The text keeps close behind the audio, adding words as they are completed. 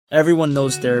Everyone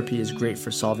knows therapy is great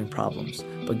for solving problems,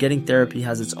 but getting therapy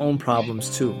has its own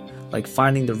problems too, like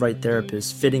finding the right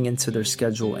therapist, fitting into their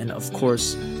schedule, and of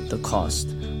course, the cost.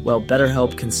 Well,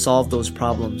 BetterHelp can solve those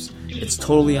problems. It's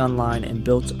totally online and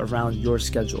built around your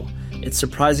schedule. It's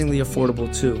surprisingly affordable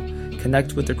too.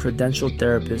 Connect with a credentialed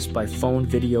therapist by phone,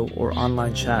 video, or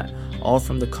online chat, all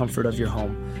from the comfort of your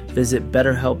home. Visit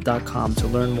BetterHelp.com to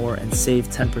learn more and save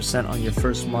 10% on your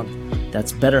first month.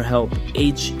 That's BetterHelp,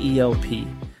 H-E-L-P.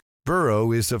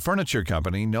 Burrow is a furniture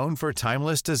company known for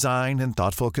timeless design and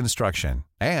thoughtful construction,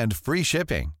 and free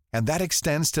shipping, and that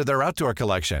extends to their outdoor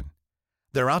collection.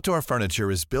 Their outdoor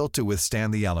furniture is built to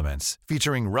withstand the elements,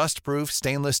 featuring rust-proof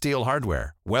stainless steel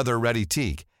hardware, weather-ready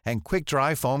teak, and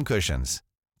quick-dry foam cushions.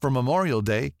 For Memorial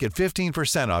Day, get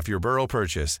 15% off your Burrow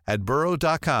purchase at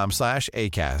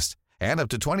burrow.com/ACAST and up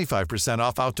to 25%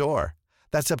 off outdoor.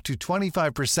 That's up to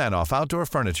 25% off outdoor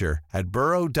furniture at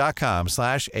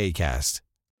burrow.com/ACAST.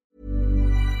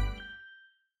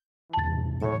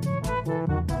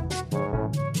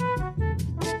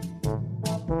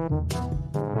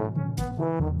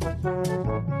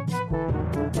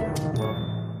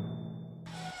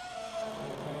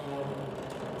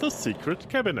 The Secret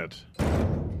Cabinet.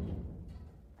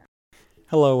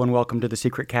 Hello and welcome to The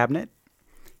Secret Cabinet.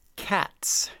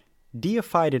 Cats,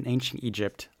 deified in ancient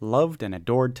Egypt, loved and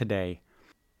adored today.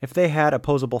 If they had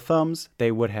opposable thumbs,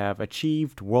 they would have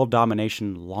achieved world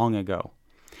domination long ago.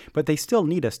 But they still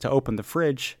need us to open the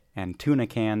fridge and tuna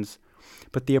cans.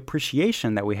 But the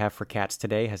appreciation that we have for cats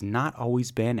today has not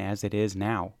always been as it is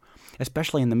now,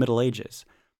 especially in the Middle Ages.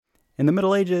 In the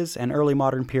Middle Ages and early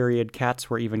modern period, cats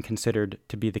were even considered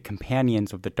to be the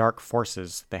companions of the dark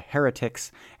forces, the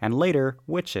heretics, and later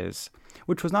witches,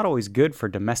 which was not always good for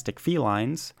domestic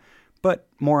felines, but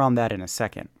more on that in a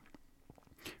second.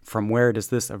 From where does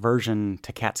this aversion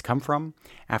to cats come from?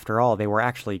 After all, they were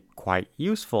actually quite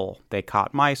useful. They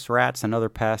caught mice, rats, and other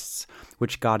pests,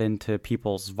 which got into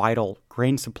people's vital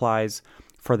grain supplies.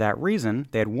 For that reason,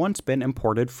 they had once been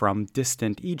imported from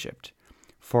distant Egypt.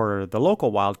 For the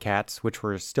local wildcats, which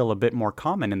were still a bit more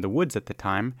common in the woods at the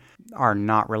time, are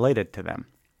not related to them.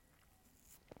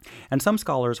 And some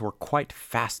scholars were quite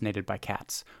fascinated by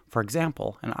cats. For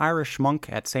example, an Irish monk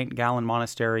at St. Gallen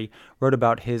Monastery wrote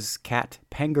about his cat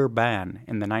Pangur Ban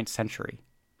in the 9th century.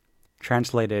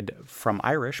 Translated from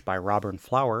Irish by Robert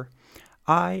Flower,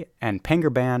 I and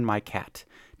Pangur Ban my cat,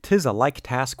 'tis a like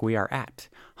task we are at.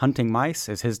 Hunting mice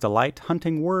is his delight,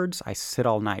 hunting words I sit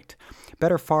all night.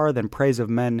 Better far than praise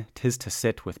of men, 'tis to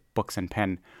sit with books and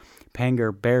pen.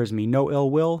 Pangur bears me no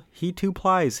ill will, he too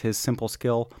plies his simple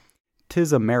skill.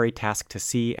 'Tis a merry task to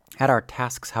see, at our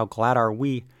tasks how glad are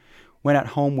we, when at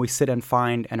home we sit and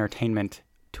find entertainment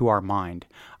to our mind.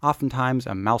 Oftentimes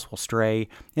a mouse will stray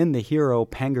in the hero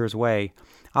Pangur's way.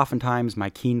 Oftentimes my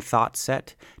keen thought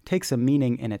set takes a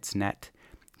meaning in its net.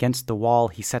 'Gainst the wall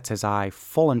he sets his eye,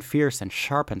 full and fierce and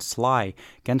sharp and sly.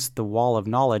 'Gainst the wall of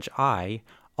knowledge I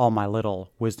all my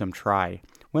little wisdom try.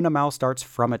 When a mouse darts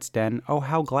from its den, oh,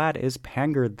 how glad is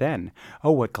Pangur then!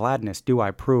 Oh, what gladness do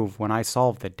I prove when I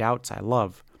solve the doubts I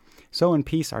love! So in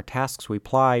peace our tasks we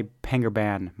ply, Pangur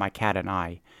Ban, my cat and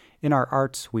I. In our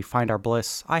arts we find our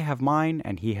bliss, I have mine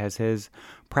and he has his.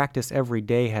 Practice every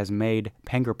day has made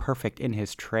Pangur perfect in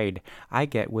his trade. I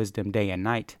get wisdom day and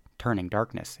night, turning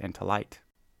darkness into light.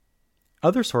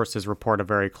 Other sources report a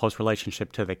very close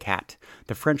relationship to the cat.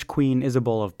 The French Queen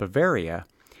Isabeau of Bavaria,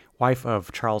 wife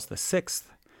of Charles VI,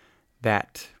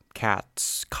 that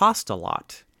cats cost a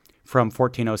lot. From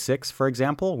 1406, for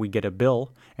example, we get a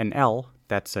bill, an L,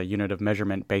 that's a unit of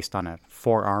measurement based on a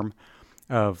forearm,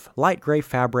 of light gray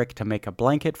fabric to make a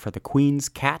blanket for the Queen's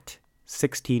cat,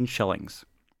 16 shillings.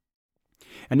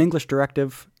 An English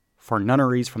directive for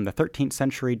nunneries from the 13th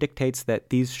century dictates that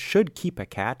these should keep a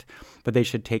cat, but they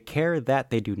should take care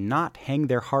that they do not hang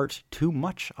their heart too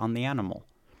much on the animal.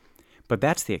 But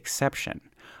that's the exception.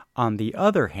 On the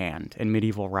other hand, in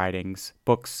medieval writings,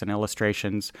 books, and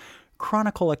illustrations,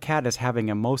 chronicle a cat as having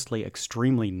a mostly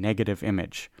extremely negative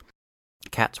image.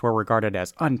 Cats were regarded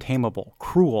as untamable,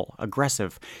 cruel,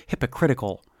 aggressive,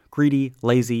 hypocritical, greedy,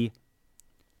 lazy,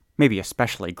 maybe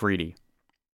especially greedy.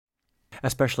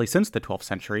 Especially since the 12th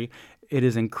century, it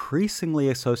is increasingly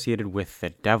associated with the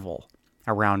devil.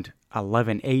 Around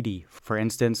 1180, for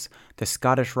instance, the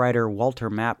Scottish writer Walter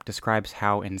Map describes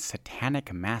how in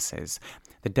satanic masses,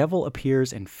 the devil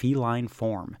appears in feline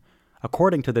form.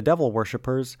 According to the devil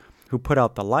worshippers, who put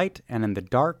out the light and in the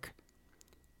dark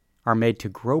are made to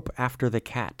grope after the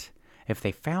cat. If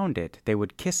they found it, they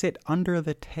would kiss it under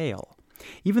the tail.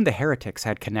 Even the heretics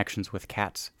had connections with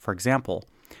cats. For example,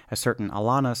 a certain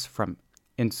Alanus from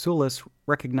Insulis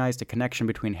recognized a connection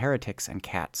between heretics and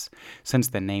cats, since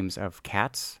the names of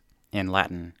cats, in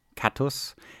Latin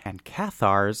catus, and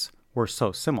cathars were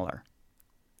so similar.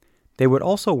 They would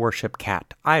also worship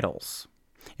cat idols.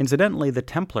 Incidentally, the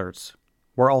Templars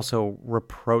were also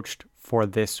reproached for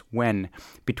this when,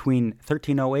 between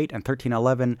 1308 and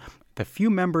 1311, the few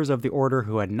members of the order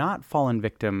who had not fallen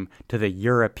victim to the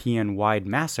European-wide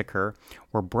massacre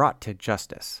were brought to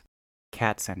justice.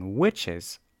 Cats and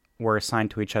witches were assigned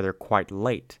to each other quite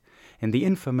late. In the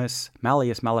infamous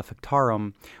Malleus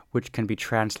Maleficarum, which can be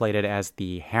translated as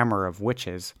the Hammer of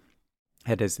Witches,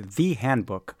 it is the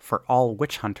handbook for all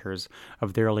witch hunters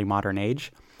of the early modern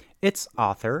age. Its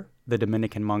author, the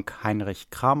Dominican monk Heinrich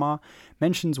Kramer,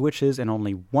 mentions witches in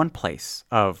only one place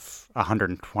of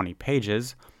 120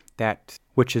 pages, that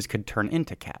witches could turn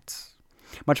into cats.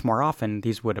 Much more often,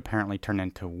 these would apparently turn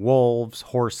into wolves,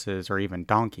 horses, or even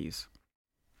donkeys.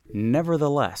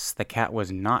 Nevertheless, the cat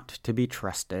was not to be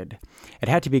trusted. It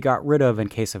had to be got rid of in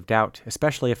case of doubt,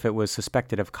 especially if it was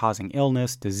suspected of causing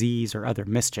illness, disease, or other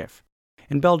mischief.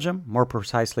 In Belgium, more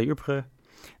precisely Ypres,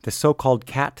 the so-called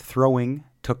cat throwing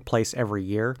took place every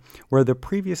year, where the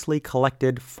previously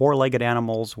collected four-legged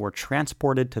animals were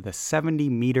transported to the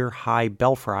 70-meter-high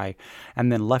belfry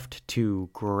and then left to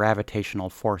gravitational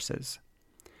forces.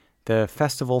 The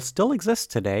festival still exists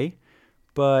today,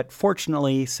 but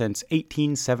fortunately, since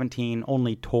 1817,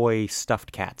 only toy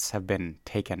stuffed cats have been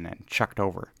taken and chucked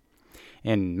over.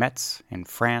 In Metz, in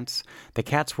France, the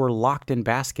cats were locked in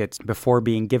baskets before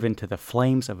being given to the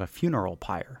flames of a funeral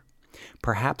pyre.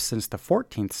 Perhaps since the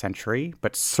 14th century,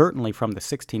 but certainly from the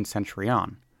 16th century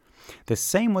on. The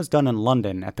same was done in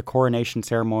London at the coronation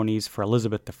ceremonies for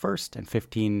Elizabeth I in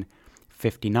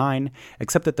 1559,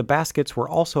 except that the baskets were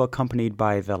also accompanied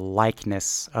by the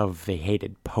likeness of the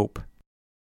hated Pope.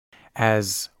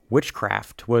 As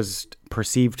witchcraft was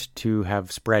perceived to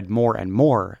have spread more and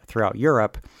more throughout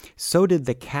Europe, so did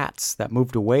the cats that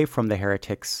moved away from the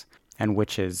heretics and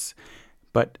witches,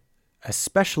 but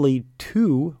especially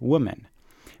to women,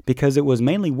 because it was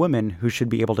mainly women who should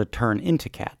be able to turn into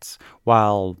cats,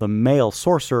 while the male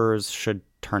sorcerers should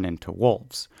turn into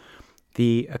wolves.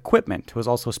 The equipment was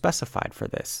also specified for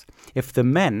this. If the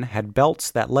men had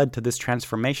belts that led to this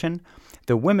transformation,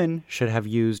 the women should have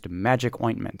used magic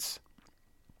ointments.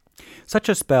 Such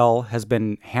a spell has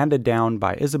been handed down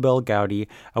by Isabel Gaudy,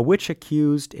 a witch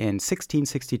accused in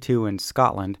 1662 in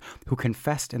Scotland, who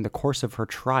confessed in the course of her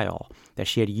trial that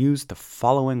she had used the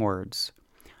following words: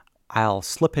 "I'll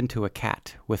slip into a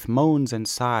cat, with moans and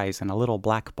sighs and a little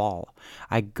black ball.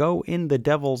 I go in the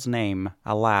devil's name,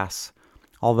 alas,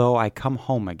 although I come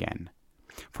home again."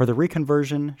 For the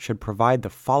reconversion should provide the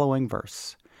following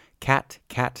verse: "Cat,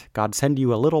 cat, God send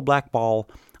you a little black ball.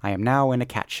 I am now in a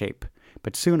cat shape.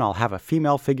 But soon I'll have a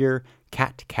female figure.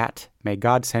 Cat, cat, may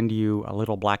God send you a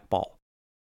little black ball."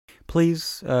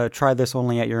 Please try this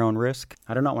only at your own risk.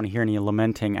 I do not want to hear any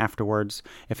lamenting afterwards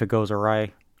if it goes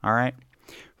awry. All right?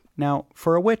 Now,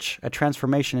 for a witch, a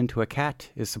transformation into a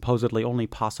cat is supposedly only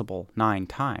possible 9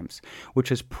 times,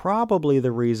 which is probably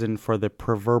the reason for the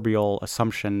proverbial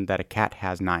assumption that a cat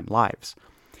has 9 lives.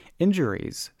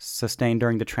 Injuries sustained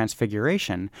during the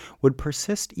transfiguration would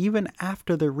persist even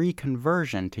after the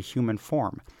reconversion to human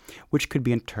form, which could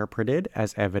be interpreted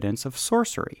as evidence of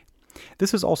sorcery.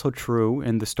 This is also true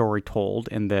in the story told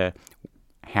in the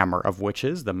Hammer of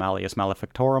Witches, the Malleus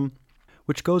Maleficarum,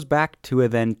 which goes back to a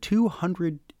then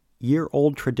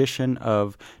 200-year-old tradition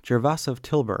of Gervase of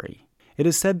Tilbury. It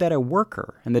is said that a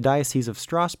worker in the Diocese of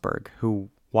Strasbourg,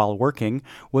 who while working,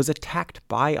 was attacked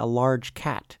by a large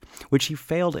cat, which he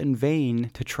failed in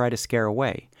vain to try to scare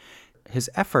away. His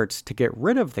efforts to get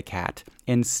rid of the cat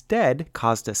instead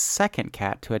caused a second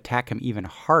cat to attack him even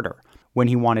harder. When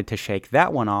he wanted to shake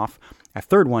that one off, a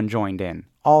third one joined in.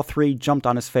 All 3 jumped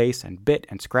on his face and bit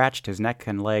and scratched his neck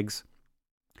and legs.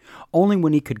 Only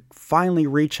when he could finally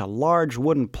reach a large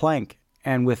wooden plank,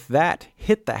 and with that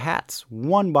hit the hats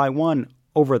one by one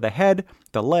over the head,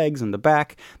 the legs, and the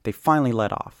back, they finally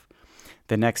let off.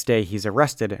 The next day, he's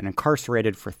arrested and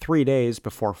incarcerated for 3 days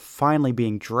before finally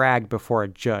being dragged before a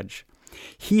judge.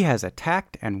 He has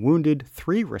attacked and wounded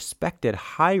 3 respected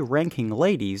high-ranking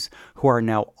ladies who are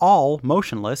now all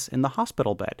motionless in the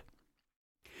hospital bed.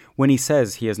 When he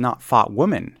says he has not fought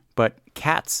women, but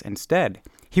cats instead,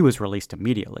 he was released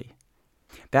immediately.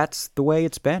 That's the way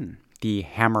it's been. The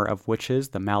Hammer of Witches,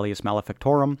 the Malleus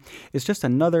Maleficarum, is just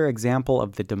another example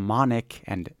of the demonic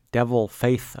and devil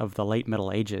faith of the late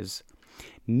Middle Ages.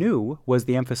 New was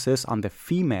the emphasis on the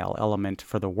female element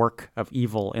for the work of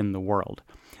evil in the world.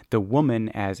 The woman,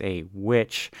 as a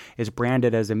witch, is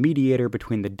branded as a mediator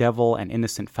between the devil and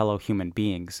innocent fellow human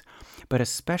beings, but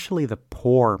especially the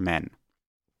poor men.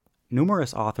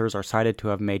 Numerous authors are cited to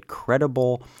have made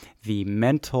credible the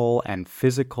mental and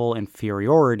physical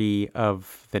inferiority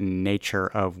of the nature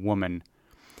of woman.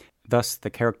 Thus, the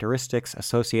characteristics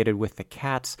associated with the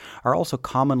cats are also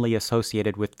commonly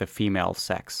associated with the female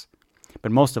sex.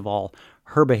 But most of all,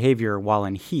 her behavior while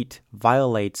in heat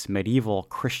violates medieval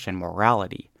Christian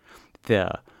morality.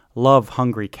 The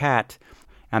love-hungry cat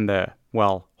and the,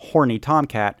 horny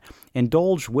tomcat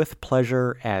indulge with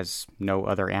pleasure as no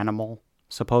other animal,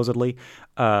 supposedly,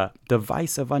 a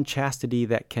device of unchastity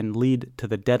that can lead to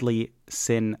the deadly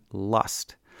sin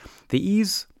lust. The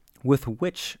ease with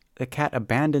which the cat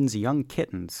abandons young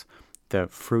kittens, the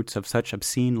fruits of such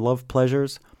obscene love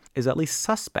pleasures, is at least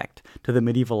suspect to the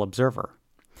medieval observer.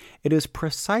 It is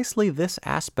precisely this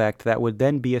aspect that would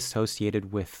then be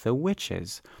associated with the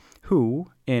witches,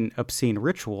 who, in obscene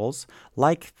rituals,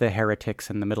 like the heretics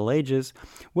in the Middle Ages,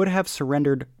 would have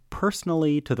surrendered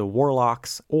personally to the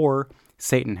warlocks or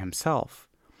Satan himself.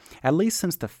 At least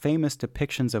since the famous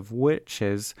depictions of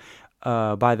witches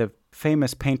by the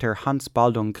famous painter Hans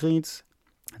Baldung Grierz,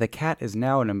 the cat is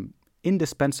now an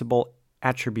indispensable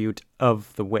attribute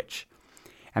of the witch.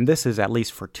 And this is at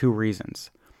least for two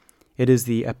reasons. It is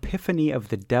the epiphany of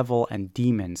the devil and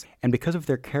demons, and because of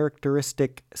their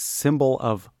characteristic symbol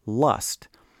of lust.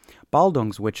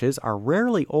 Baldung's witches are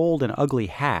rarely old and ugly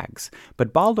hags,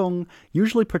 but Baldung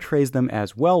usually portrays them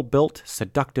as well-built,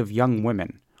 seductive young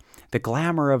women. The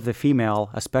glamour of the female,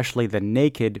 especially the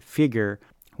naked figure,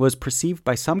 was perceived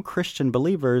by some Christian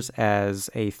believers as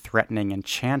a threatening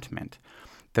enchantment.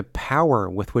 The power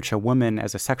with which a woman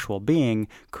as a sexual being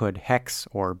could hex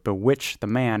or bewitch the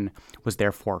man was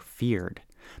therefore feared.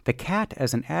 The cat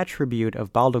as an attribute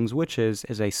of Baldung's witches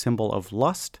is a symbol of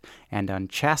lust and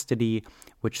unchastity,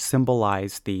 which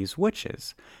symbolize these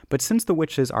witches. But since the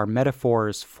witches are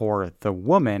metaphors for the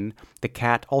woman, the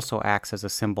cat also acts as a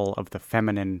symbol of the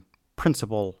feminine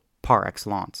principle par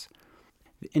excellence.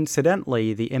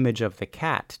 Incidentally, the image of the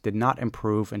cat did not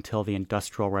improve until the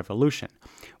Industrial Revolution,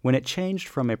 when it changed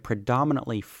from a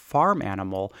predominantly farm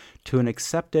animal to an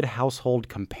accepted household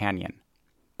companion.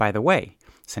 By the way,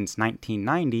 since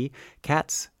 1990,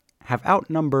 cats have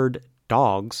outnumbered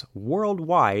dogs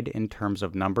worldwide in terms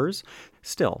of numbers.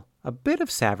 Still, a bit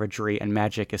of savagery and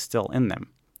magic is still in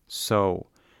them. So,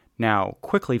 now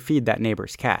quickly feed that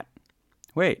neighbor's cat.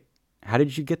 Wait, how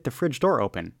did you get the fridge door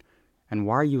open? And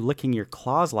why are you licking your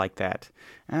claws like that?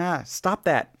 Stop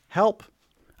that! Help!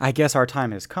 I guess our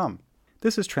time has come.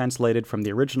 This is translated from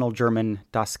the original German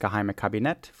Das Geheime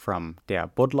Kabinett from Der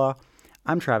Buddler.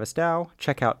 I'm Travis Dow.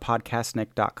 Check out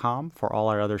podcastnick.com for all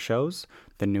our other shows,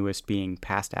 the newest being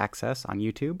Past Access on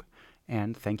YouTube.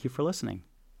 And thank you for listening.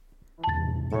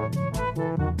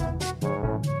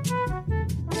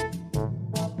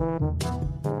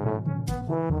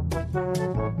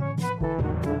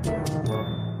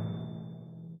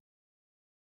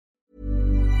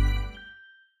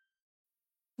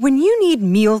 When you need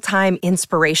mealtime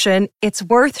inspiration, it's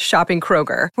worth shopping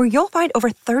Kroger, where you'll find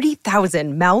over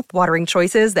 30,000 mouth-watering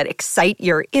choices that excite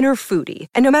your inner foodie.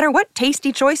 And no matter what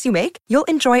tasty choice you make, you'll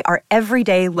enjoy our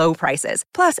everyday low prices,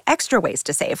 plus extra ways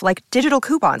to save, like digital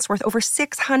coupons worth over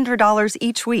 $600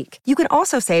 each week. You can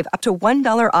also save up to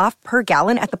 $1 off per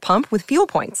gallon at the pump with fuel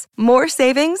points. More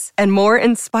savings and more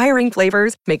inspiring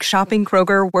flavors make shopping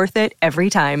Kroger worth it every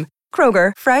time.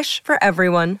 Kroger, fresh for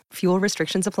everyone. Fuel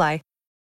restrictions apply.